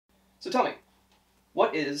So tell me,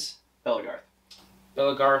 what is Belegarth?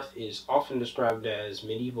 Belegarth is often described as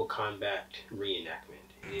medieval combat reenactment.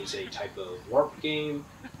 It is a type of LARP game,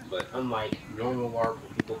 but unlike normal LARP,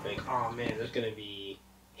 where people think, oh man, there's going to be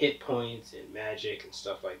hit points and magic and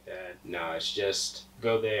stuff like that. No, it's just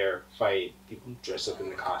go there, fight, people dress up in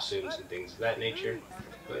the costumes and things of that nature,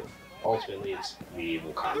 but ultimately it's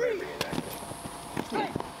medieval combat reenactment. Okay.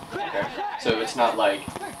 So it's not like,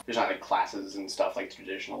 there's not like classes and stuff like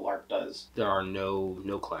traditional LARP does? There are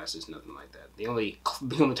no classes, nothing like that. The only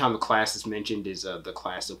time a class is mentioned is the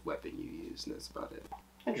class of weapon you use, and that's about it.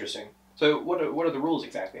 Interesting. So what are the rules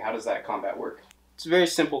exactly? How does that combat work? It's a very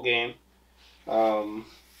simple game.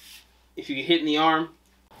 If you get hit in the arm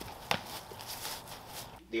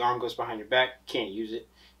goes behind your back, can't use it.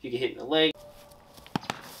 If you get hit in the leg,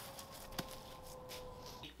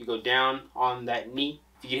 you go down on that knee.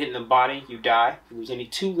 If you get hit in the body, you die. If you lose any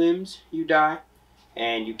 2 limbs, you die.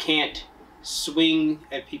 And you can't swing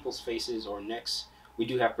at people's faces or necks. We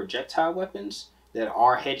do have projectile weapons that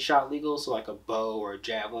are headshot legal, so like a bow or a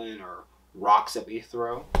javelin or rocks that we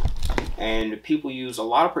throw. And people use a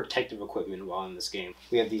lot of protective equipment while in this game.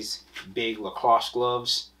 We have these big lacrosse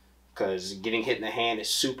gloves because getting hit in the hand is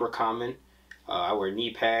super common. I wear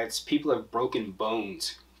knee pads. People have broken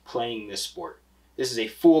bones playing this sport. This is a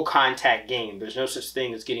full contact game. There's no such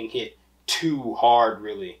thing as getting hit too hard,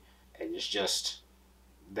 really. And it's just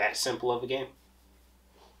that simple of a game.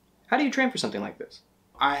 How do you train for something like this?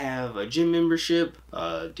 I have a gym membership,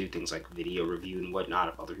 do things like video review and whatnot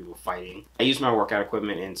of other people fighting. I use my workout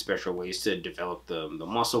equipment in special ways to develop the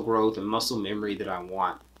muscle growth and muscle memory that I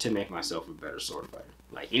want to make myself a better sword fighter.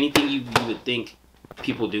 Like anything you would think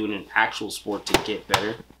people do in an actual sport to get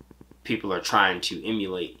better, people are trying to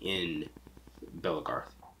emulate in Belegarth.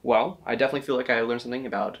 Well, I definitely feel like I learned something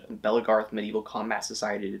about Belegarth Medieval Combat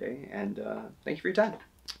Society today, and thank you for your time.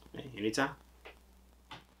 Hey, anytime.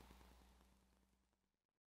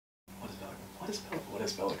 What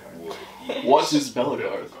is Belegarth? What is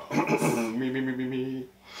Belegarth? Me.